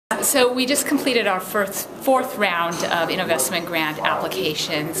So we just completed our fourth round of investment grant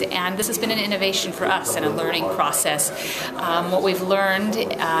applications, and this has been an innovation for us and a learning process. What we've learned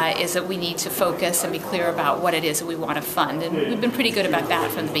is that we need to focus and be clear about what it is that we want to fund, and we've been pretty good about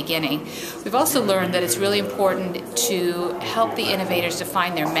that from the beginning. We've also learned that it's really important to help the innovators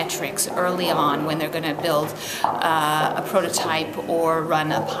define their metrics early on when they're going to build a prototype or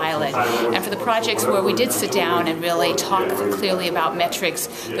run a pilot. And for the projects where we did sit down and really talk clearly about metrics,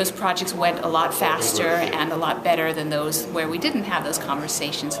 those projects went a lot faster and a lot better than those where we didn't have those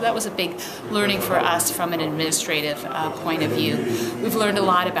conversations. So that was a big learning for us from an administrative point of view. We've learned a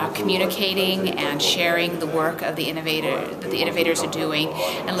lot about communicating and sharing the work of the innovators are doing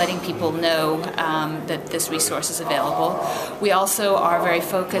and letting people know that this resource is available. We also are very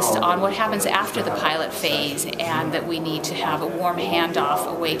focused on what happens after the pilot phase, and that we need to have a warm handoff,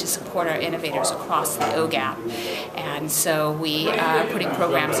 a way to support our innovators across the OGAP. And so we are putting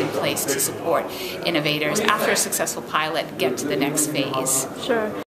programs in place to support innovators after a successful pilot get to the next phase. Sure.